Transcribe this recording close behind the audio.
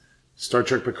Star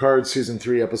Trek Picard, Season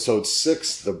 3, Episode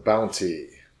 6, The Bounty.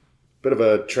 Bit of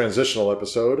a transitional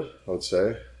episode, I would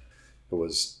say. It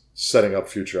was setting up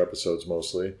future episodes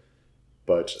mostly.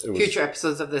 But it was future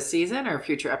episodes of this season or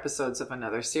future episodes of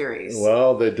another series?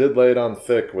 Well, they did lay it on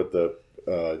thick with the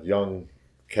young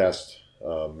cast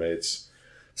mates.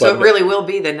 So it really will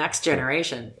be the next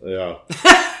generation. Yeah.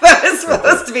 It's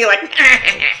supposed to be like...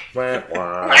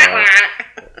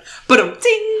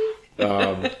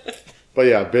 Ba-dum-ting! But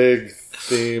yeah, big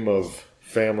theme of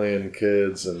family and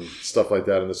kids and stuff like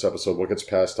that in this episode. What gets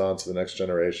passed on to the next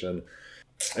generation.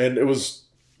 And it was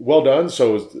well done.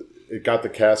 So it got the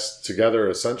cast together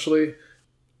essentially.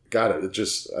 God, it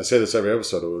just, I say this every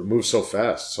episode, it moves so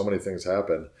fast. So many things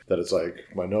happen that it's like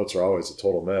my notes are always a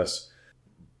total mess.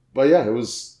 But yeah, it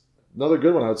was another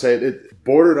good one. I would say it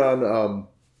bordered on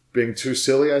being too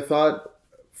silly, I thought,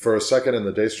 for a second in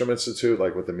the Daystrom Institute,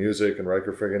 like with the music and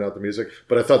Riker figuring out the music.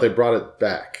 But I thought they brought it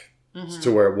back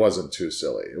to where it wasn't too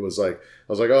silly. It was like, I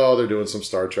was like, oh, they're doing some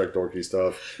Star Trek dorky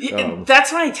stuff.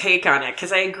 That's my take on it,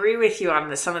 because I agree with you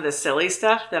on some of the silly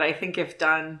stuff that I think if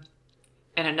done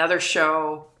in another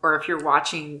show, or if you're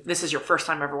watching, this is your first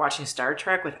time ever watching Star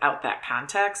Trek without that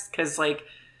context, because like,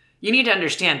 you need to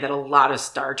understand that a lot of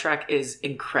Star Trek is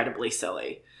incredibly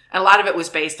silly. And a lot of it was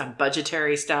based on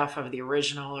budgetary stuff of the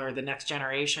original or the Next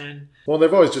Generation. Well,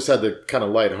 they've always just had the kind of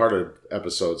lighthearted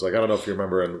episodes. Like, I don't know if you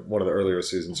remember in one of the earlier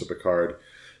seasons of Picard,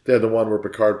 they had the one where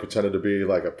Picard pretended to be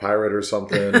like a pirate or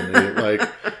something. And like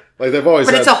they've always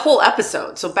But had... it's a whole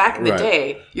episode. So back in the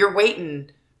day, you're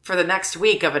waiting for the next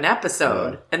week of an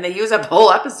episode. And they use a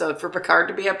whole episode for Picard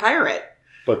to be a pirate.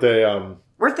 But they...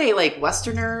 weren't they like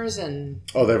Westerners and...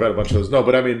 Oh, they've had a bunch of those. No,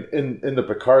 but I mean, in the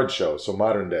Picard show, so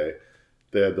modern day...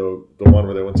 They had the one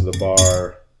where they went to the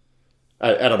bar.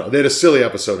 I don't know. They had a silly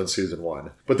episode in season 1.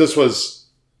 But this was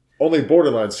only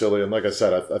borderline silly. And like I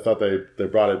said, I thought they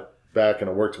brought it back and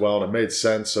it worked well. And it made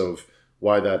sense of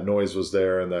why that noise was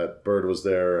there and that bird was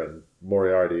there and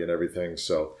Moriarty and everything.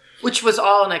 So, which was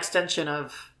all an extension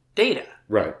of Data.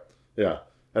 Right. Yeah.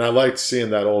 And I liked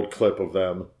seeing that old clip of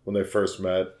them when they first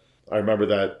met. I remember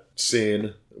that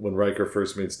scene when Riker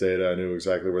first meets Data. I knew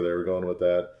exactly where they were going with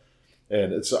that.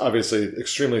 And it's obviously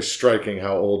extremely striking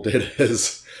how old Data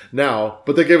is now.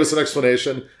 But they gave us an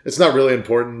explanation. It's not really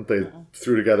important. They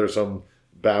threw together some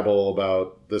babble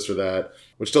about this or that,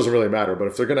 which doesn't really matter. But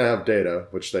if they're going to have Data,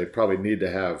 which they probably need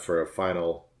to have for a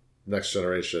final Next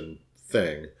Generation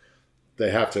thing,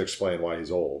 they have to explain why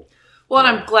he's old. Well,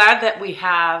 and I'm glad that we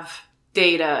have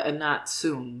Data and not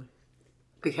Soong.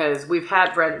 Because we've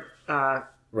had Brent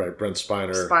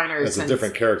Spiner as a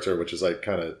different character, which is like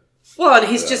kind of... Well,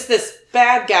 and he's just this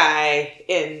bad guy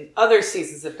in other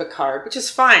seasons of Picard, which is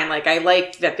fine. Like, I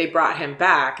like that they brought him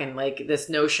back and, like, this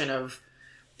notion of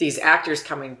these actors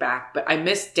coming back. But I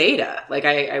miss Data. Like,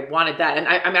 I wanted that. And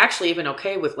I'm actually even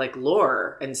okay with, like,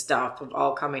 lore and stuff of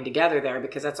all coming together there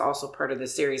because that's also part of the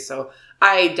series. So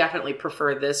I definitely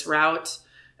prefer this route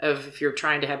of if you're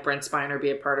trying to have Brent Spiner be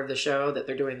a part of the show, that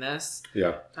they're doing this.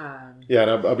 Yeah. And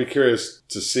I'll be curious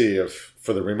to see if,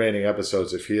 for the remaining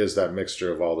episodes, if he is that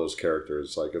mixture of all those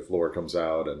characters, like if Lore comes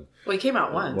out and... Well, he came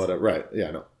out once. Whatever. Right, yeah,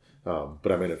 I know.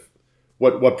 But I mean, if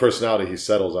what personality he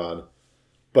settles on.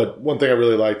 But one thing I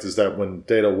really liked is that when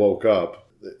Data woke up,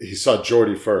 he saw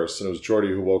Geordi first, and it was Geordi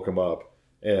who woke him up.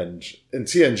 And in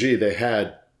TNG, they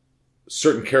had...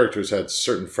 certain characters had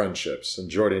certain friendships, and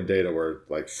Geordi and Data were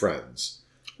like friends.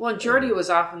 Well, and Geordi was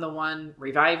often the one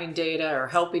reviving Data or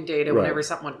helping Data whenever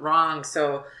something went wrong.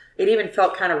 So it even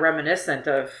felt kind of reminiscent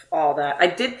of all that. I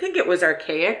did think it was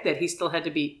archaic that he still had to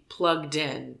be plugged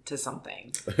in to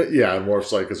something. Yeah, and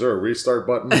Worf's like, is there a restart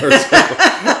button or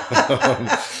something?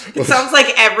 It sounds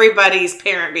like everybody's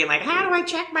parent being like, how do I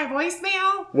check my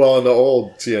voicemail? Well, in the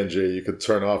old TNG, you could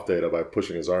turn off Data by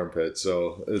pushing his armpit.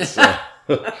 So it's...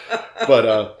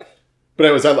 but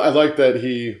anyways, I like that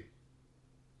he...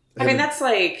 I mean, that's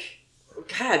like,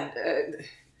 God,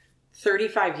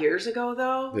 35 years ago,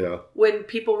 though. Yeah. When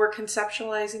people were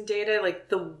conceptualizing Data, like,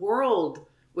 the world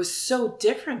was so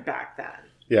different back then.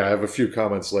 Yeah, I have a few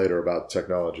comments later about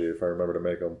technology, if I remember to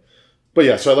make them. But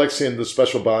yeah, so I like seeing the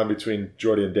special bond between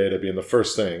Geordi and Data being the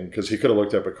first thing, because he could have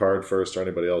looked at Picard first or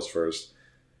anybody else first.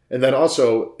 And then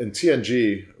also, in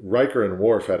TNG, Riker and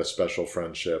Worf had a special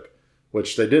friendship,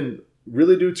 which they didn't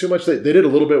really do too much. They did a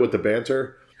little bit with the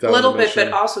banter. A little bit,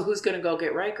 but also who's going to go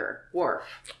get Riker? Worf.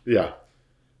 Yeah.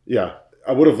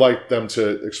 I would have liked them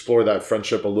to explore that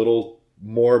friendship a little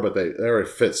more, but they already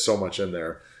fit so much in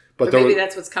there. But maybe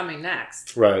that's what's coming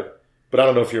next. Right. But I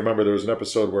don't know if you remember, there was an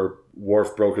episode where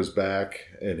Worf broke his back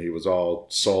and he was all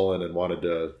sullen and wanted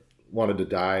to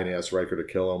die, and he asked Riker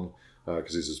to kill him.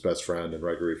 because he's his best friend, and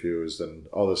Riker refused, and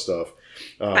all this stuff.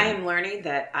 I am learning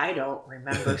that I don't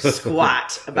remember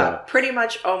squat about pretty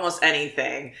much almost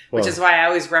anything, which is why I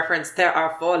always reference there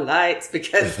are 4 lights,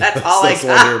 because that's all I got.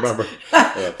 That's all you remember.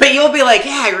 Yeah. But you'll be like,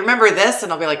 yeah, I remember this,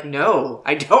 and I'll be like, no,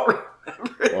 I don't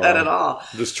remember that at all.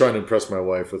 I'm just trying to impress my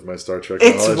wife with my Star Trek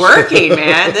knowledge. It's working,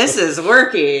 man. This is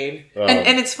working. Um,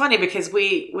 and it's funny because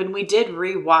when we did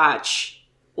rewatch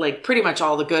like pretty much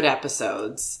all the good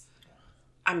episodes,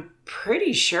 I'm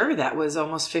pretty sure that was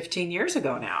almost 15 years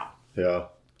ago now. Yeah.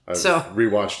 I've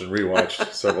rewatched and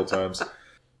rewatched several times.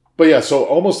 But yeah, so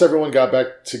almost everyone got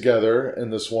back together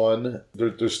in this one.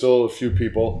 There's still a few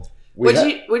people. What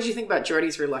did you think about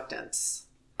Geordi's reluctance?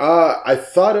 I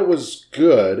thought it was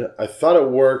good. I thought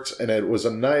it worked, and it was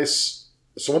a nice...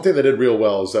 So one thing they did real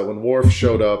well is that when Worf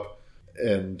showed up,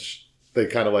 and they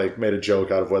kind of like made a joke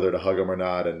out of whether to hug him or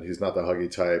not, and he's not the huggy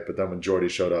type. But then when Geordi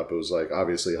showed up, it was like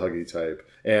obviously huggy type.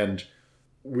 And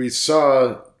we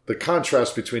saw the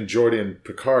contrast between Geordi and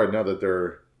Picard now that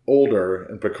they're older,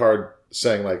 and Picard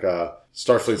saying like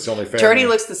Starfleet's the only family. Geordi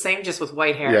looks the same, just with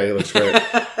white hair. Yeah, he looks great.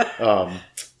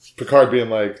 Picard being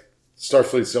like,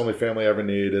 Starfleet's the only family I ever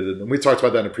needed. And we talked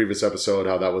about that in a previous episode,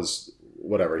 how that was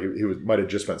whatever. He might have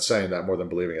just been saying that more than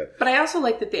believing it. But I also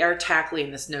like that they are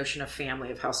tackling this notion of family,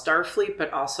 of how Starfleet,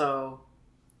 but also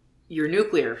your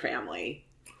nuclear family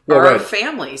are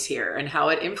families here, and how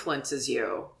it influences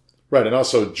you. Right, and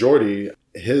also Geordi,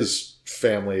 his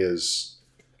family is,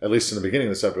 at least in the beginning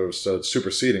of this episode,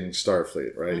 superseding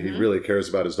Starfleet, right? Mm-hmm. He really cares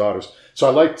about his daughters. So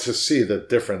I like to see the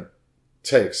different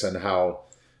takes and how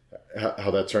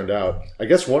that turned out. I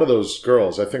guess one of those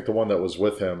girls, I think the one that was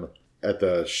with him at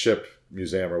the ship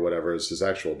museum or whatever, is his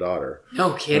actual daughter.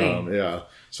 No kidding. Yeah,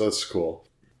 so that's cool.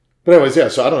 But anyways, yeah,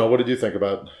 so I don't know. What did you think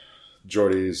about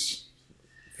Geordi's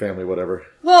family, whatever?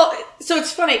 Well, so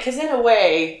it's funny, because in a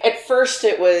way, at first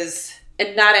it was, and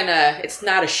it's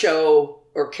not a show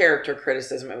or character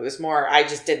criticism. It was more, I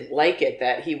just didn't like it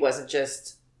that he wasn't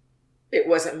just, it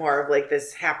wasn't more of like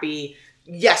this happy,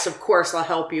 yes, of course, I'll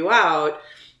help you out.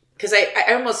 Because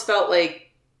I almost felt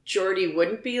like Geordi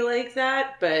wouldn't be like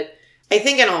that, but I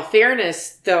think in all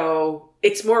fairness, though,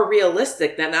 it's more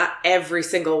realistic that not every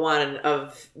single one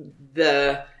of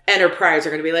the Enterprise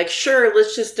are going to be like, sure,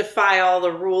 let's just defy all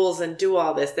the rules and do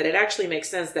all this. That it actually makes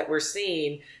sense that we're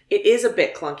seeing it is a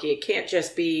bit clunky. It can't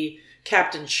just be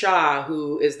Captain Shaw,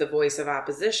 who is the voice of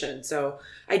opposition. So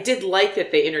I did like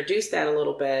that they introduced that a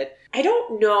little bit. I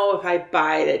don't know if I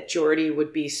buy that Geordi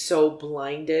would be so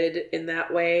blinded in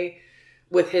that way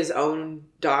with his own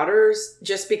daughters,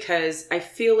 just because I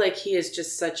feel like he is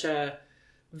just such a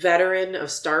veteran of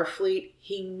Starfleet.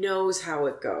 He knows how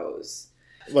it goes.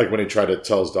 Like when he tried to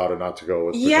tell his daughter not to go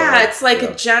with Picard. It's like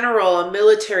a general, a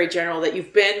military general, that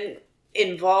you've been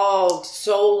involved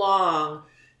so long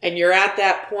and you're at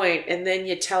that point, and then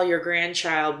you tell your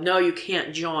grandchild, no, you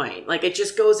can't join. Like, it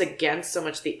just goes against so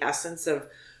much the essence of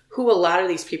who a lot of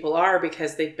these people are,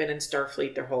 because they've been in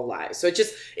Starfleet their whole lives. So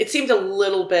it seemed a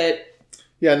little bit...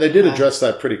 Yeah, and they did address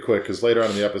that pretty quick, because later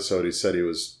on in the episode, he said he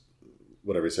was,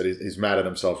 whatever he said, he's mad at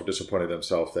himself or disappointed in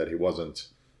himself that he wasn't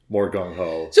more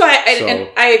gung-ho. So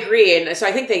I agree. And so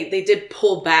I think they did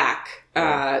pull back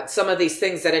some of these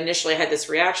things that initially had this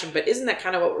reaction. But isn't that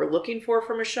kind of what we're looking for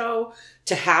from a show?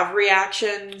 To have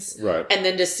reactions, right, and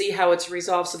then to see how it's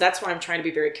resolved. So that's why I'm trying to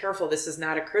be very careful. This is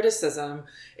not a criticism.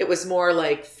 It was more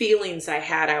like feelings I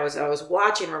had. I was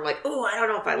watching where I'm like, oh, I don't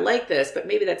know if I like this, but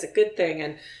maybe that's a good thing.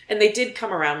 And they did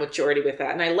come around with Geordi with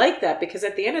that. And I like that, because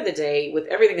at the end of the day, with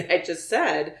everything that I just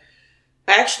said,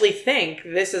 I actually think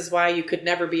this is why you could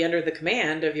never be under the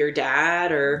command of your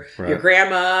dad or your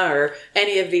grandma or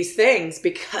any of these things,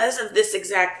 because of this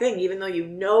exact thing. Even though you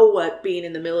know what being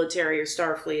in the military or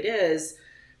Starfleet is,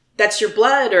 that's your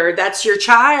blood, or that's your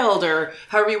child, or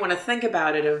however you want to think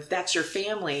about it, of that's your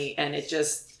family, and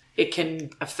it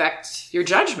can affect your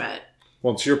judgment.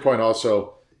 Well, to your point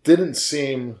also, didn't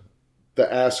seem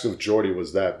the ask of Geordi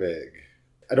was that big.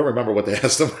 I don't remember what they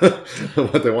asked him,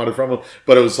 what they wanted from him,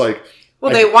 but it was like...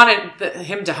 Well, they wanted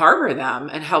him to harbor them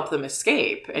and help them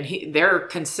escape. And they're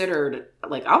considered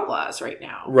like outlaws right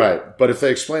now. Right. But if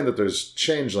they explain that there's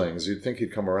changelings, you'd think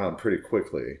he'd come around pretty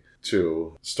quickly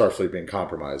to Starfleet being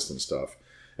compromised and stuff.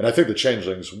 And I think the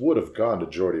changelings would have gone to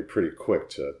Geordi pretty quick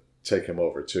to take him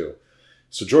over too.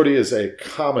 So Geordi is a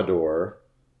Commodore,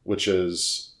 which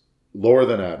is lower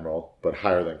than Admiral, but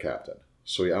higher than Captain.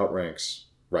 So he outranks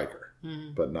Riker,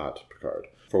 but not Picard,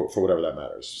 for whatever that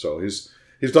matters. So he's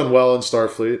done well in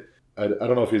Starfleet. I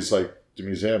don't know if he's like the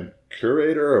museum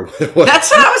curator or what?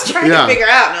 That's what I was trying to figure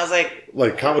out, and I was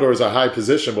like Commodore is a high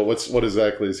position, but what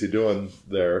exactly is he doing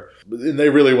there? And they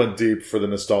really went deep for the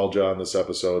nostalgia on this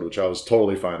episode, which I was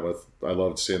totally fine with. I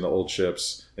loved seeing the old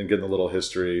ships and getting a little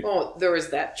history. Well, there was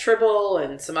that Tribble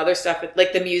and some other stuff,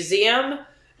 like the museum,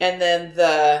 and then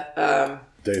the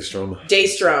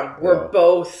Daystrom were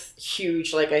both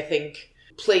huge. Like I think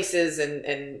places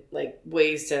and like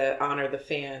ways to honor the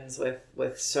fans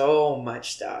with so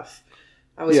much stuff.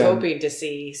 I was hoping to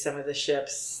see some of the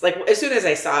ships. Like, as soon as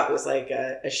I saw it was like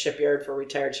a shipyard for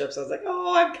retired ships, I was like,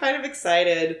 oh, I'm kind of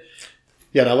excited.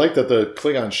 Yeah, and I like that the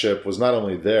Klingon ship was not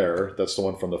only there, that's the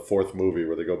one from the 4th movie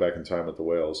where they go back in time with the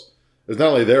whales. It was not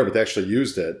only there, but they actually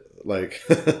used it, like,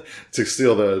 to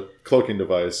steal the cloaking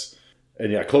device.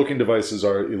 And yeah, cloaking devices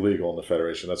are illegal in the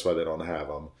Federation. That's why they don't have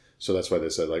them. So that's why they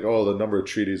said, like, oh, the number of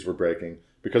treaties we're breaking.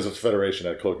 Because if the Federation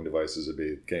had cloaking devices, it'd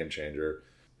be a game changer.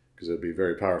 Because it would be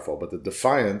very powerful. But the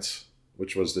Defiant,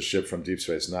 which was the ship from Deep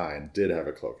Space Nine, did have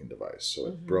a cloaking device. So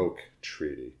it broke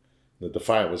treaty. The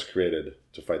Defiant was created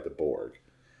to fight the Borg.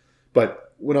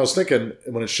 But when I was thinking,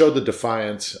 when it showed the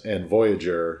Defiant and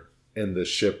Voyager in the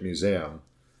ship museum,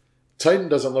 Titan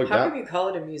doesn't look How can you call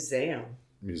it a museum?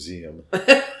 Museum.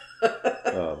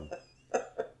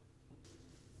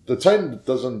 The Titan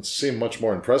doesn't seem much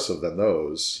more impressive than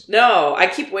those. No, I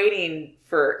keep waiting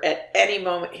for at any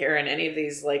moment here in any of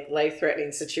these like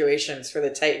life-threatening situations for the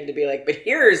Titan to be like, but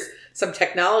here's some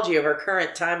technology of our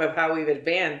current time of how we've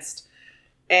advanced.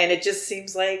 And it just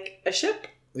seems like a ship.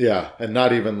 Yeah, and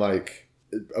not even like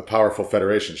a powerful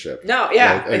Federation ship. No,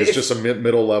 yeah. Like it's just a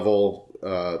middle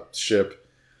level ship,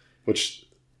 which,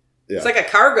 yeah. It's like a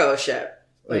cargo ship.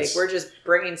 Like we're just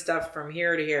bringing stuff from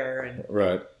here to here. And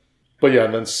right. But yeah,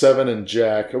 and then Seven and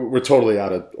Jack, we're totally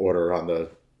out of order on the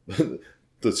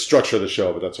the structure of the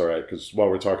show, but that's all right, because while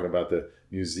we're talking about the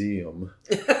museum...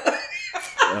 I've just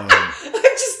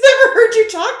never heard you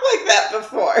talk like that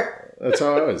before. That's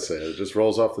how I would say it. It just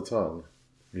rolls off the tongue.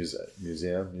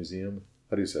 Museum?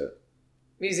 How do you say it?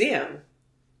 Museum.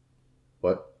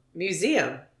 What?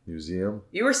 Museum.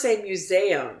 You were saying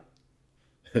museum.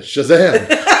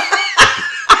 Shazam!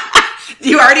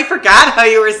 You already forgot how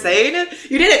you were saying it?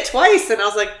 You did it twice, and I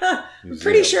was like, I'm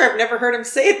pretty sure I've never heard him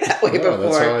say it that way before.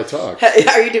 That's how I talk.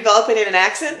 Are you developing an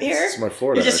accent here? It's my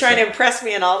Florida You're just accent. trying to impress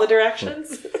me in all the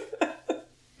directions?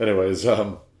 Anyways,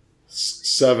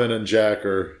 Seven and Jack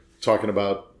are talking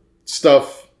about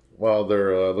stuff while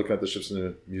they're looking at the ships in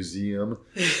the museum.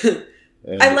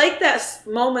 I like that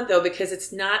moment, though, because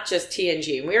it's not just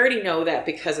TNG. And we already know that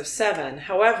because of Seven.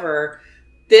 However,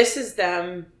 this is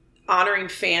them honoring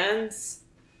fans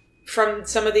from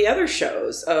some of the other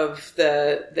shows of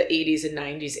the 80s and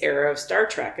 90s era of Star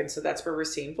Trek. And so that's where we're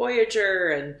seeing Voyager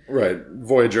and... Right.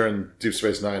 Voyager and Deep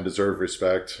Space Nine deserve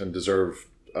respect and deserve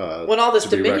when all this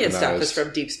Dominion stuff is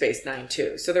from Deep Space Nine,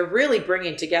 too. So they're really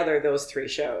bringing together those 3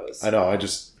 shows. I know.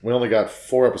 We only got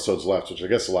 4 episodes left, which I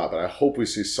guess is a lot, but I hope we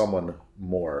see someone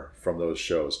more from those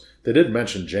shows. They did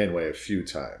mention Janeway a few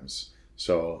times,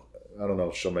 so I don't know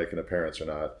if she'll make an appearance or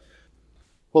not.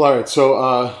 Well, all right.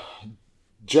 So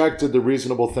Jack did the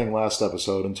reasonable thing last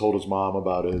episode and told his mom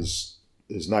about his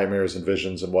nightmares and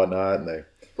visions and whatnot, and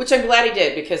which I'm glad he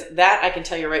did, because that, I can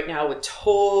tell you right now, would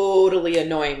totally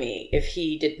annoy me if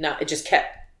he did not. It just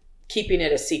kept keeping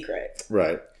it a secret.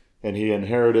 Right. And he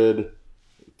inherited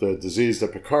the disease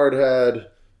that Picard had,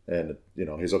 and,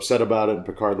 he's upset about it, and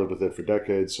Picard lived with it for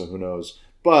decades, so who knows.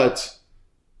 But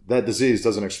that disease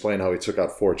doesn't explain how he took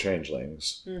out 4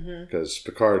 changelings, because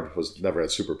Picard never had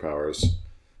superpowers.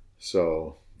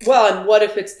 So... Well, and what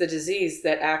if it's the disease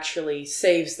that actually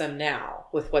saves them now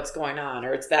with what's going on?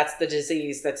 Or that's the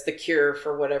disease that's the cure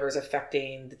for whatever's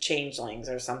affecting the changelings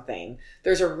or something.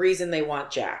 There's a reason they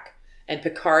want Jack. And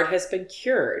Picard has been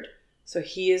cured. So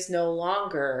he is no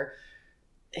longer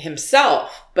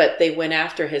himself, but they went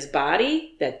after his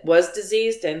body that was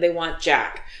diseased, and they want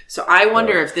Jack. So I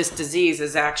wonder if this disease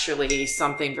is actually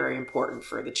something very important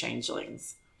for the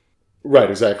changelings.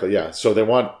 Right, exactly, yeah. So they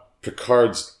want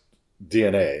Picard's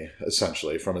DNA,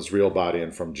 essentially, from his real body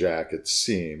and from Jack, it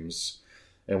seems.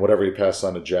 And whatever he passed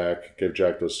on to Jack gave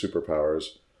Jack those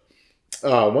superpowers.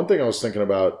 One thing I was thinking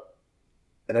about,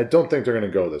 and I don't think they're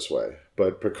going to go this way,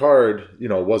 but Picard,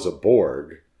 was a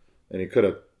Borg, and he could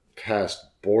have passed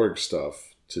Borg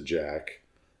stuff to Jack,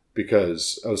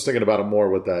 because I was thinking about it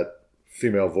more with that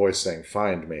female voice saying,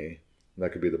 "Find me." And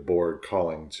that could be the Borg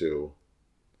calling to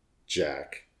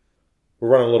Jack. We're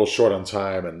running a little short on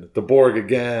time, and the Borg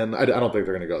again, I don't think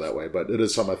they're going to go that way, but it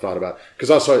is something I thought about.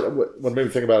 Because also, what made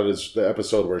me think about it is the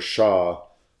episode where Shaw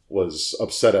was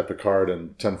upset at Picard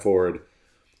and 10 Forward.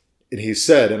 And he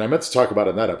said, and I meant to talk about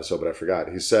it in that episode, but I forgot.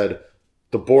 He said,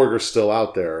 the Borg are still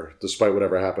out there, despite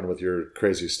whatever happened with your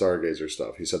crazy Stargazer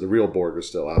stuff. He said the real Borg are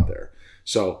still out there.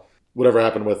 So whatever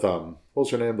happened with, what was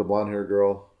her name? The blonde-haired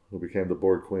girl who became the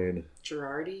Borg queen.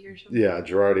 Girardi or something? Yeah,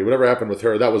 Girardi. Whatever happened with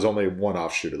her, that was only one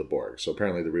offshoot of the Borg. So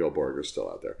apparently the real Borg are still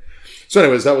out there. So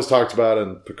anyways, that was talked about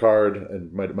in Picard,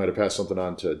 and might have passed something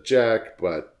on to Jack,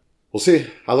 but we'll see.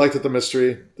 I like that the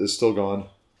mystery is still gone.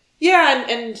 Yeah,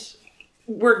 and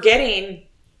we're getting...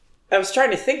 I was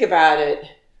trying to think about it.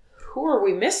 Who are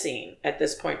we missing at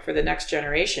this point for the next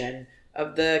generation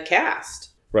of the cast?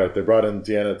 Right. They brought in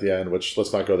Deanna at the end, which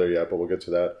let's not go there yet, but we'll get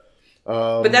to that.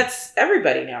 But that's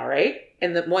everybody now, right?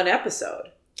 In the one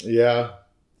episode. Yeah.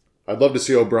 I'd love to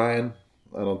see O'Brien.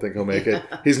 I don't think he'll make it.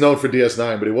 He's known for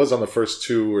DS9, but he was on the first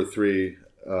 2 or 3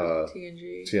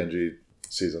 TNG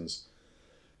seasons.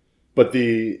 But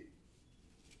and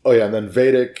then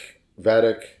Vadic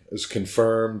is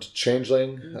confirmed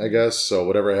changeling, I guess. So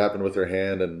whatever happened with her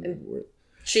hand. And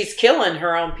she's killing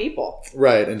her own people.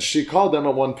 Right. And she called them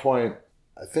at one point,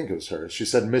 I think it was her. She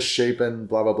said misshapen,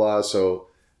 blah, blah, blah. So,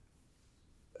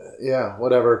 yeah,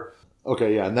 whatever.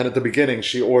 Okay, yeah. And then at the beginning,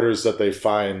 she orders that they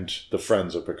find the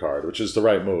friends of Picard, which is the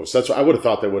right move. So that's what I would have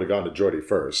thought they would have gone to Geordi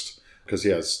first, because he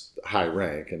has high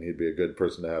rank and he'd be a good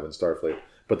person to have in Starfleet.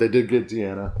 But they did get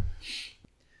Deanna.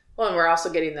 Well, and we're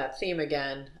also getting that theme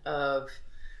again of...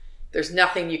 There's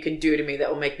nothing you can do to me that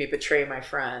will make me betray my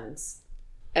friends.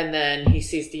 And then he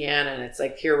sees Deanna, and it's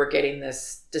like, here we're getting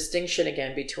this distinction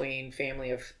again between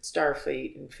family of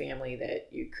Starfleet and family that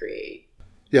you create.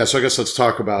 Yeah, so I guess let's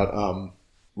talk about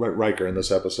Riker in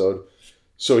this episode.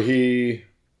 So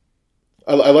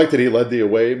I like that he led the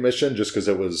away mission just because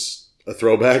it was a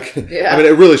throwback. Yeah. I mean,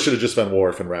 it really should have just been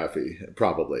Worf and Raffi,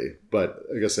 probably. But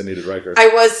I guess they needed Riker. I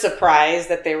was surprised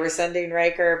that they were sending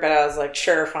Riker, but I was like,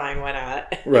 sure, fine, why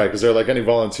not? Right, because they're like, any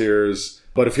volunteers?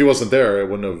 But if he wasn't there, it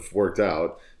wouldn't have worked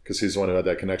out because he's the one who had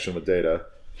that connection with Data.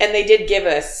 And they did give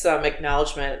us some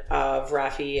acknowledgement of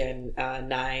Raffi and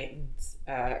Nines,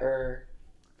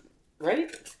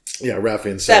 right? Yeah, Raffi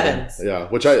and Sevens. Yeah,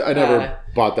 which I never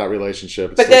bought that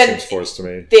relationship. It but still then seems forced to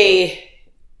me.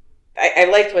 I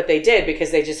liked what they did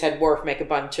because they just had Worf make a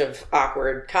bunch of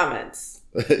awkward comments.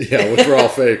 Yeah, which were all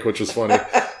fake, which was funny.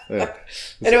 Yeah.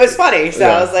 And it was funny, so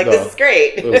I was like, this is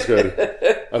great. It was good.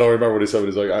 I don't remember what he said, but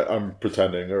he's like, I'm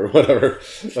pretending or whatever.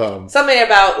 Something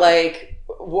about like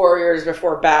warriors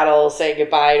before battle saying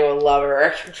goodbye to a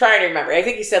lover. I'm trying to remember. I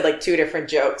think he said like 2 different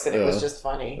jokes and it was just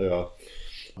funny. Yeah.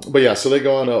 But yeah, so they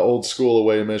go on an old school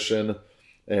away mission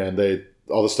and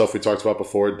all the stuff we talked about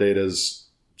before, Data's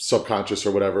subconscious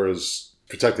or whatever is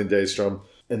protecting Daystrom.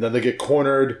 And then they get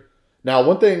cornered. Now,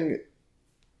 one thing,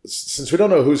 since we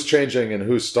don't know who's changing and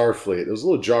who's Starfleet, it was a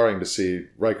little jarring to see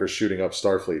Riker shooting up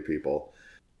Starfleet people.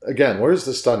 Again, where's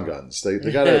the stun guns? They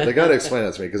gotta explain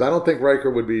that to me, because I don't think Riker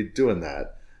would be doing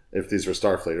that if these were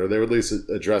Starfleet, or they would at least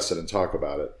address it and talk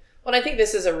about it. Well, I think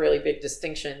this is a really big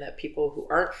distinction that people who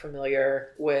aren't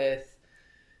familiar with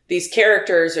these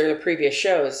characters or the previous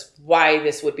shows, why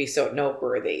this would be so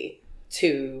noteworthy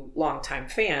to longtime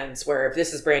fans, where if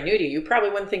this is brand new to you, you probably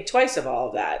wouldn't think twice of all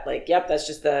of that. Like, yep, that's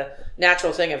just the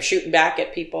natural thing of shooting back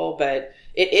at people, but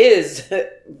it is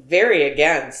very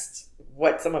against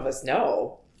what some of us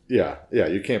know. Yeah,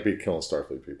 you can't be killing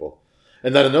Starfleet people.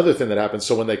 And then another thing that happened,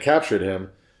 so when they captured him,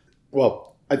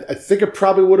 well, I think it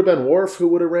probably would have been Worf who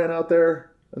would have ran out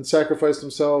there and sacrificed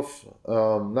himself.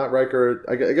 Not Riker.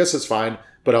 I guess it's fine.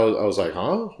 But I was like,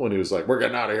 huh? When he was like, we're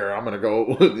getting out of here. I'm going to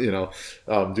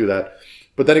go, do that.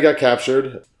 But then he got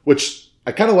captured, which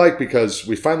I kind of like because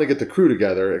we finally get the crew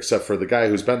together, except for the guy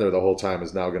who's been there the whole time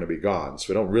is now going to be gone.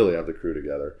 So we don't really have the crew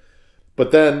together.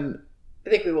 But then... I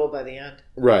think we will by the end.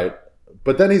 Right.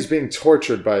 But then he's being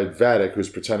tortured by Vadic, who's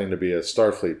pretending to be a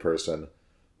Starfleet person,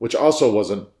 which also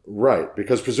wasn't right,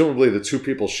 because presumably the 2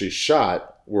 people she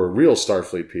shot were real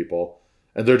Starfleet people,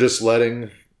 and they're just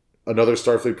letting another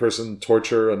Starfleet person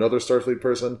torture another Starfleet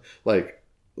person. Like, I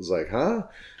was like, huh?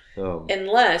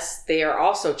 Unless they are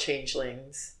also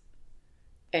changelings.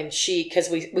 And because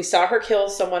we saw her kill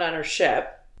someone on her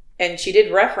ship, and she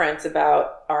did reference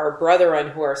about our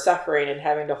brethren who are suffering and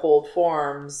having to hold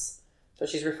forms. So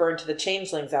she's referring to the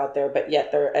changelings out there, but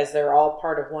yet they're all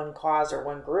part of one cause or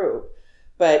one group.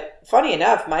 But funny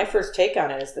enough, my first take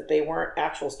on it is that they weren't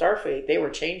actual Starfleet. They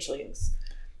were changelings.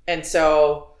 And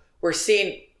so we're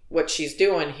seeing what she's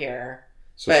doing here.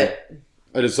 So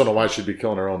I just don't know why she'd be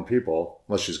killing her own people,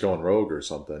 unless she's going rogue or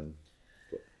something.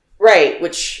 Right,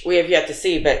 which we have yet to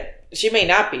see, but she may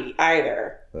not be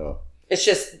either. Yeah. It's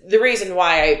just the reason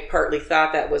why I partly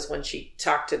thought that was when she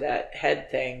talked to that head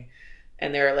thing.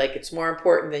 And they're like, it's more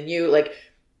important than you. Like,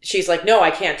 she's like, no,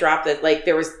 I can't drop that. Like,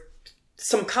 there was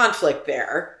some conflict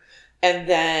there. and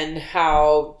then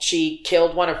how she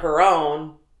killed one of her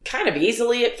own kind of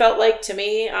easily, it felt like to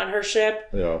me, on her ship.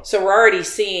 Yeah. So we're already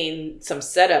seeing some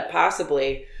setup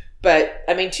possibly. But,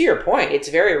 I mean, to your point, it's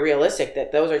very realistic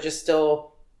that those are just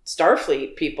still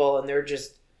Starfleet people, and they're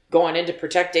just going in to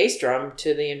protect Daystrom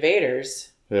to the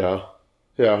invaders. Yeah.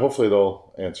 Yeah, hopefully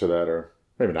they'll answer that, or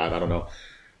maybe not, I don't know.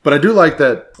 But I do like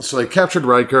that. So they captured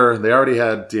Riker. They already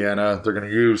had Deanna. They're going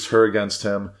to use her against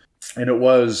him. And it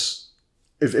was,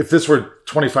 if this were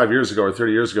 25 years ago or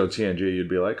 30 years ago, TNG, you'd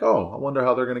be like, oh, I wonder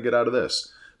how they're going to get out of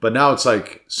this. But now it's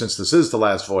like, since this is the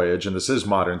last voyage and this is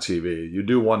modern TV, you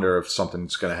do wonder if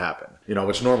something's going to happen. You know,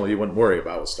 which normally you wouldn't worry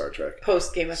about with Star Trek.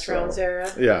 Post Game of Thrones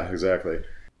era. Yeah, exactly.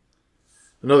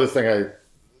 Another thing I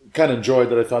kind of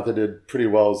enjoyed that I thought they did pretty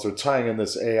well is they're tying in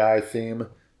this AI theme.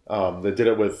 They did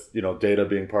it with, Data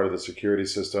being part of the security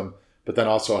system, but then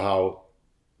also how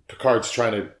Picard's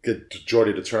trying to get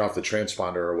Geordi to turn off the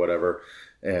transponder or whatever.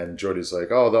 And Geordi's like,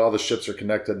 oh, all the ships are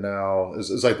connected now.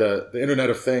 It's like the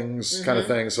Internet of Things kind of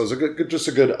thing. So it's just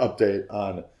a good update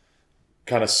on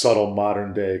kind of subtle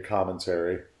modern day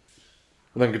commentary.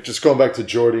 And then just going back to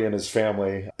Geordi and his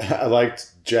family, I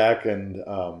liked Jack and,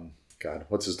 God,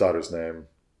 what's his daughter's name?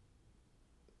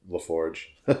 LaForge.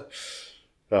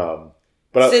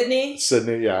 But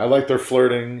Sydney, yeah. I like their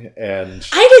flirting, and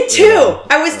I did too.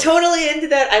 I was totally into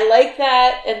that. I like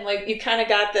that, and like you kind of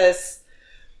got this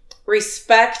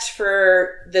respect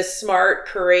for the smart,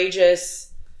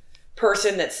 courageous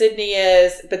person that Sydney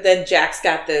is, but then Jack's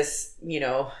got this,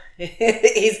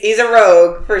 he's a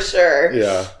rogue for sure.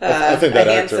 Yeah, I think that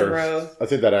actor. Rogue. I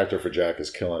think that actor for Jack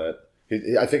is killing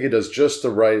it. I think he does just the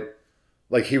right.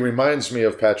 Like, he reminds me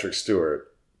of Patrick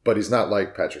Stewart, but he's not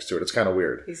like Patrick Stewart. It's kind of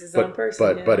weird. He's his own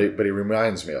person. But he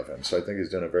reminds me of him. So I think he's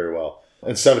doing it very well.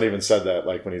 And Seven even said that,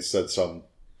 like when he said some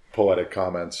poetic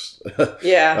comments.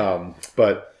 Yeah.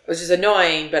 But which is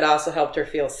annoying, but also helped her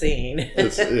feel seen.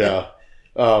 Yeah.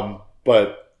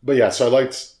 But yeah, so I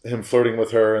liked him flirting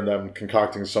with her and them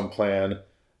concocting some plan.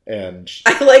 And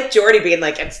I like Geordi being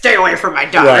like, and stay away from my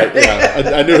daughter. Right,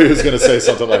 yeah. I knew he was going to say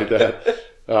something like that.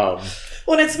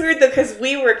 Well, it's weird though, because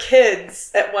we were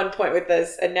kids at one point with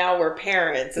this, and now we're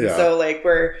parents, and so like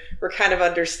we're kind of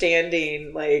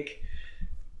understanding like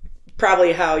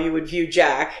probably how you would view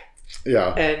Jack.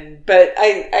 Yeah. But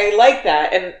I like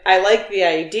that, and I like the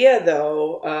idea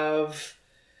though of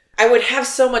I would have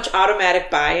so much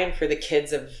automatic buy-in for the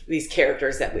kids of these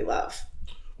characters that we love.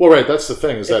 Well, right, that's the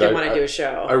thing is if that they want to do a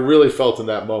show. I really felt in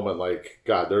that moment like,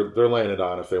 God, they're laying it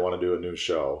on if they want to do a new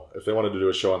show. If they wanted to do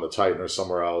a show on the Titan or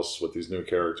somewhere else with these new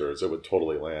characters, it would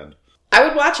totally land. I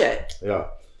would watch it. Yeah.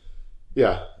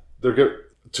 Yeah. They're good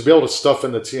to be able to stuff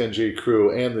in the TNG crew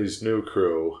and these new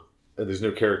crew and these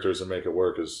new characters and make it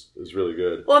work is really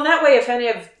good. Well, in that way, if any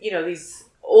of, these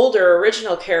older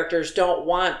original characters don't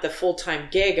want the full-time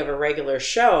gig of a regular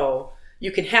show,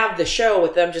 you can have the show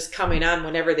with them just coming on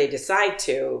whenever they decide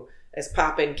to as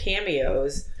pop-in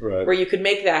cameos, right, where you could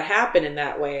make that happen in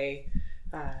that way.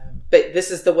 But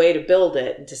this is the way to build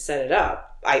it and to set it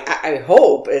up. I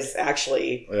hope is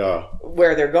actually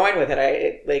where they're going with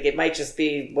it. It might just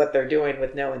be what they're doing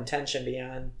with no intention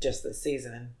beyond just the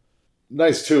season.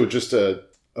 Nice too, just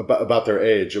about their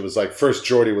age. It was like first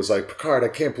Geordi was like, Picard, I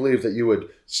can't believe that you would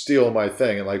steal my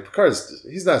thing. And like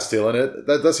he's not stealing it.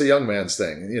 That's a young man's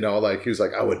thing. Like he was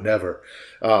like, I would never.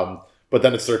 But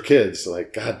then it's their kids.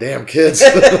 Like, goddamn kids.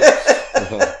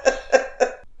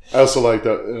 I also like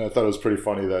that, and I thought it was pretty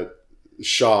funny that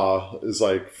Shaw is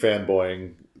like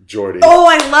fanboying Geordi. Oh,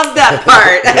 I love that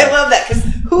part. Yeah. I love that because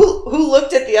who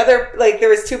looked at the other? Like there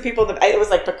was two people. It was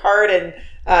like Picard and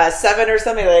Seven or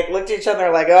something. Like looked at each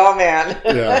other like, oh man.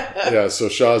 Yeah. So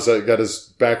Shaw's got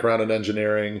his background in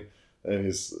engineering, and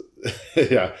he's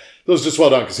it was just well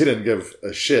done because he didn't give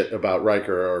a shit about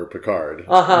Riker or Picard.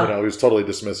 Uh-huh. He was totally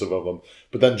dismissive of them.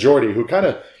 But then Geordi, who kind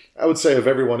of, I would say of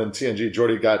everyone in TNG,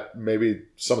 Geordi got maybe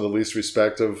some of the least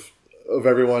respect of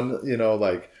everyone.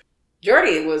 Like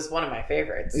Geordi was one of my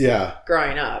favorites. Yeah,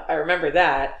 growing up, I remember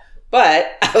that.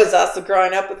 But I was also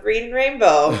growing up with Reading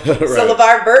Rainbow. Right. So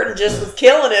LeVar Burton just was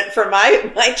killing it from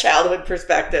my childhood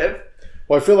perspective.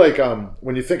 Well, I feel like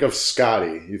when you think of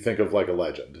Scotty, you think of like a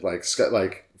legend. Like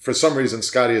for some reason,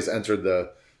 Scotty has entered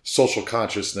the social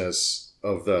consciousness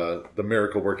of the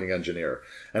miracle working engineer,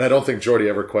 and I don't think Geordi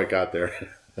ever quite got there.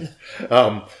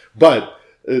 But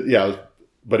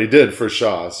he did for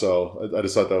Shaw. So I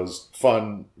just thought that was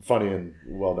funny, and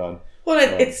well done. Well,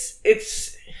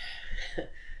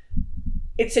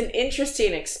 it's an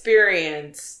interesting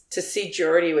experience to see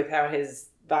Geordi without his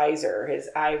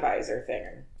eye visor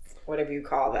thing, whatever you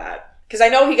call that. Because I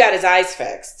know he got his eyes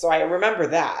fixed, so I remember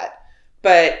that.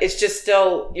 but it's just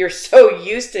still, you're so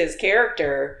used to his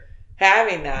character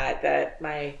having that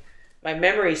my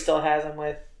memory still has him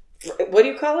with, what do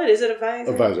you call it? Is it a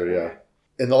visor? A visor, yeah.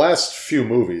 In the last few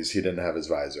movies, he didn't have his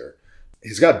visor.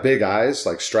 He's got big eyes,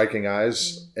 like striking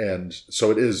eyes, and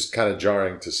so it is kind of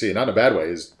jarring to see. Not in a bad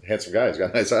way. He's a handsome guy. He's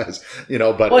got nice eyes,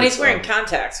 But well, he's wearing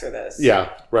contacts for this.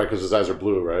 Yeah, right, because his eyes are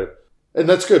blue, right? And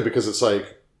that's good because it's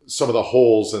like some of the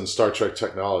holes in Star Trek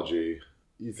technology.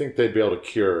 You think they'd be able to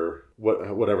cure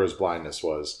whatever his blindness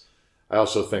was. I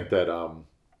also think that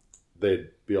they'd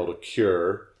be able to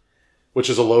cure, which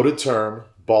is a loaded term,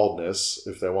 baldness,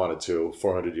 if they wanted to,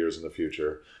 400 years in the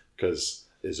future, because.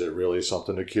 Is it really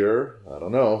something to cure? I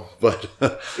don't know, but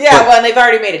well, and they've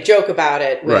already made a joke about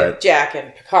it with right. Jack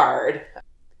and Picard.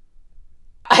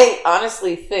 I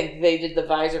honestly think they did the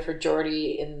visor for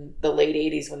Geordi in the late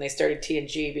 80s when they started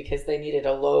TNG because they needed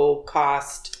a low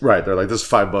cost. Right, they're like, this is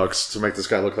 $5 to make this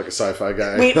guy look like a sci-fi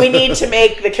guy. we need to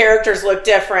make the characters look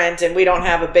different, and we don't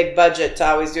have a big budget to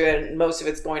always do it. And most of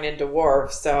it's going into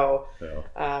Worf, so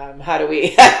how do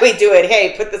we do it?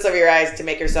 Hey, put this over your eyes to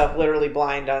make yourself literally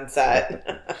blind on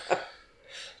set.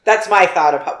 That's my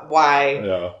thought about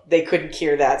why they couldn't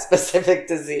cure that specific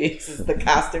disease. Is the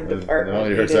costume department? No,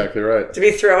 you're exactly right. To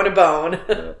be thrown a bone.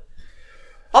 Yeah.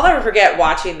 I'll never forget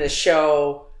watching this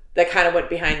show that kind of went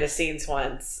behind the scenes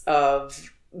once of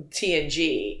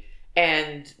TNG.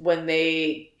 And when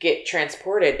they get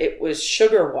transported, it was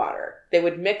sugar water. They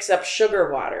would mix up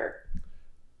sugar water.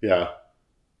 Yeah.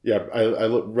 Yeah, I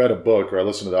read a book, or I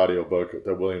listened to the audiobook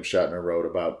that William Shatner wrote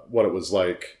about what it was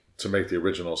like to make the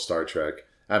original Star Trek.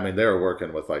 I mean, they were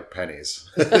working with like pennies,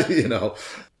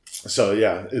 So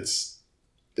yeah, it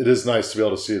is nice to be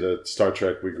able to see the Star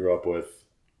Trek we grew up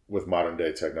with modern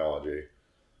day technology.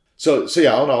 So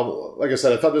yeah, I don't know. Like I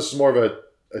said, I thought this was more of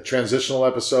a transitional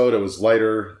episode. It was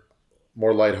lighter,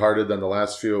 more lighthearted than the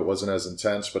last few. It wasn't as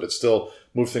intense, but it still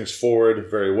moved things forward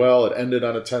very well. It ended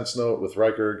on a tense note with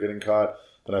Riker getting caught,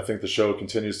 and I think the show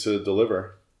continues to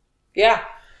deliver. Yeah.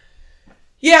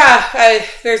 Yeah,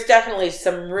 there's definitely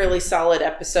some really solid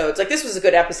episodes. Like, this was a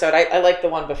good episode. I like the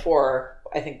one before,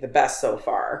 I think, the best so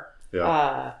far.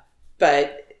 Yeah.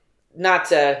 But not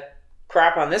to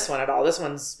crap on this one at all. This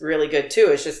one's really good, too.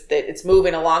 It's just that it's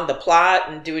moving along the plot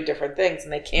and doing different things,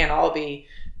 and they can't all be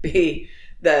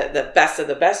the best of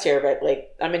the best here. But,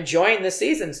 like, I'm enjoying the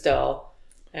season still.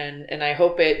 And I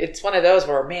hope it's one of those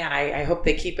where, man, I hope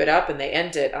they keep it up and they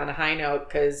end it on a high note,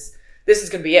 because this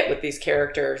is going to be it with these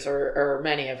characters, or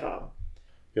many of them.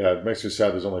 Yeah, it makes me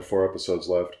sad there's only 4 episodes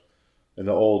left. In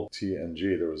the old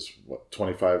TNG, there was,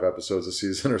 25 episodes a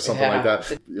season or something like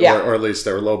that? Yeah. Or at least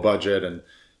they were low budget and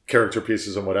character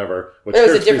pieces and whatever. It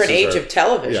was a different age of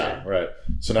television. Yeah, right.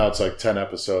 So now it's like 10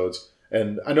 episodes.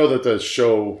 And I know that the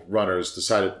showrunners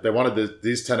decided they wanted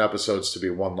these 10 episodes to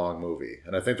be one long movie.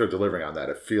 And I think they're delivering on that.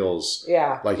 It feels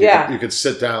like you could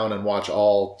sit down and watch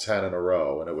all 10 in a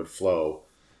row and it would flow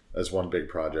as one big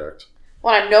project.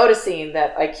 Well, I'm noticing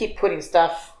that I keep putting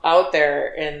stuff out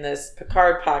there in this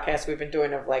Picard podcast we've been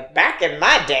doing of like back in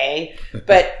my day.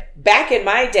 But back in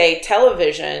my day,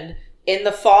 television, in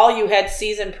the fall you had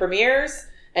season premieres,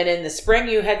 and in the spring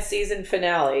you had season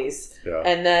finales. Yeah.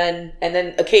 And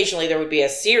then occasionally there would be a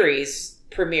series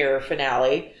premiere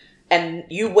finale. And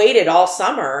you waited all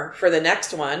summer for the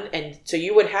next one. And so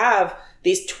you would have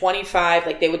these 25,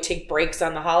 like they would take breaks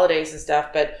on the holidays and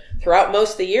stuff. But throughout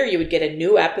most of the year, you would get a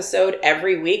new episode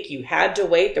every week. You had to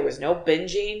wait. There was no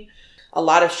binging. A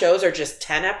lot of shows are just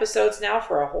 10 episodes now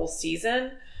for a whole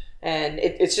season. And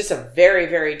it's just a very,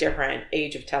 very different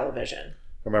age of television.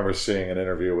 I remember seeing an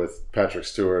interview with Patrick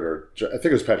Stewart, or I think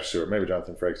it was Patrick Stewart, maybe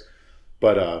Jonathan Frakes.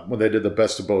 But when they did the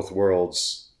Best of Both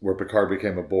Worlds, where Picard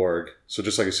became a Borg. So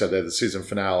just like you said, they had the season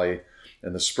finale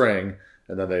in the spring,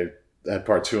 and then they had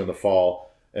part 2 in the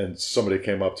fall. And somebody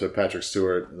came up to Patrick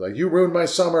Stewart, like, you ruined my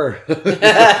summer.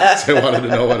 They wanted to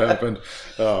know what happened.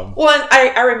 Well, and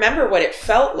I remember what it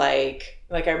felt like.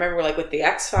 Like, I remember, like, with the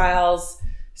X-Files,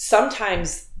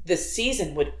 sometimes the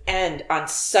season would end on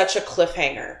such a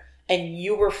cliffhanger, and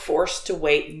you were forced to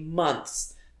wait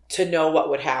months to know what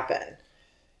would happen.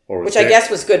 Which I guess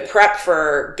was good prep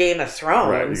for Game of Thrones.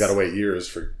 Right, you got to wait years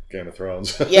for Game of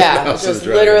Thrones. Yeah, it was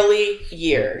literally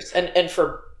years. And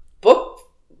for book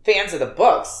fans of the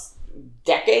books,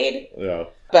 decade. Yeah.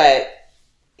 But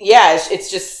yeah,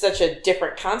 it's just such a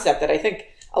different concept that I think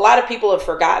a lot of people have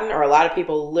forgotten, or a lot of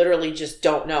people literally just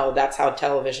don't know that's how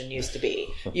television used to be.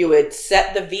 You would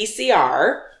set the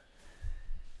VCR,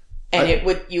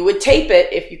 and you would tape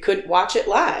it if you couldn't watch it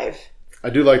live. I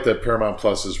do like that Paramount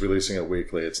Plus is releasing it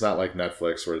weekly. It's not like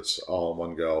Netflix where it's all in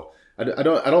one go. I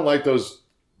don't like those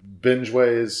binge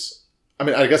ways. I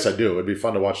mean, I guess I do. It'd be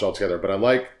fun to watch it all together. But I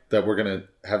like that we're going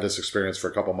to have this experience for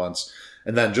a couple months.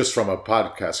 And then just from a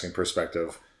podcasting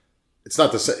perspective, it's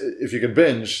not the same. If you can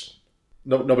binge,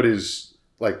 nobody's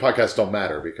like podcasts don't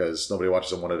matter because nobody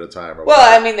watches them one at a time. Or well,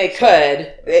 whatever. I mean, they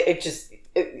could. It just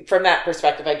from that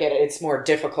perspective, I get it. It's more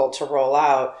difficult to roll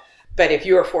out. But if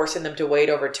you are forcing them to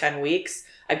wait over 10 weeks,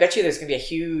 I bet you there's going to be a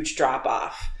huge drop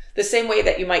off. The same way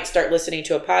that you might start listening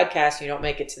to a podcast and you don't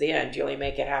make it to the end. You only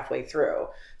make it halfway through.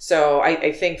 So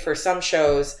I think for some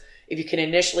shows, if you can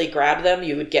initially grab them,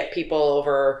 you would get people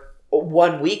over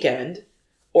one weekend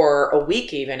or a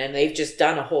week even, and they've just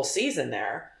done a whole season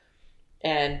there.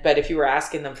 But if you were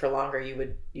asking them for longer,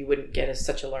 you wouldn't get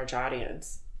such a large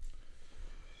audience.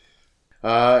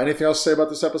 Anything else to say about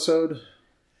this episode?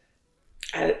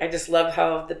 I just love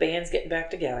how the band's getting back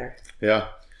together. Yeah,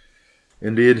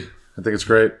 indeed. I think it's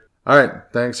great. All right.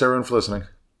 Thanks, everyone, for listening.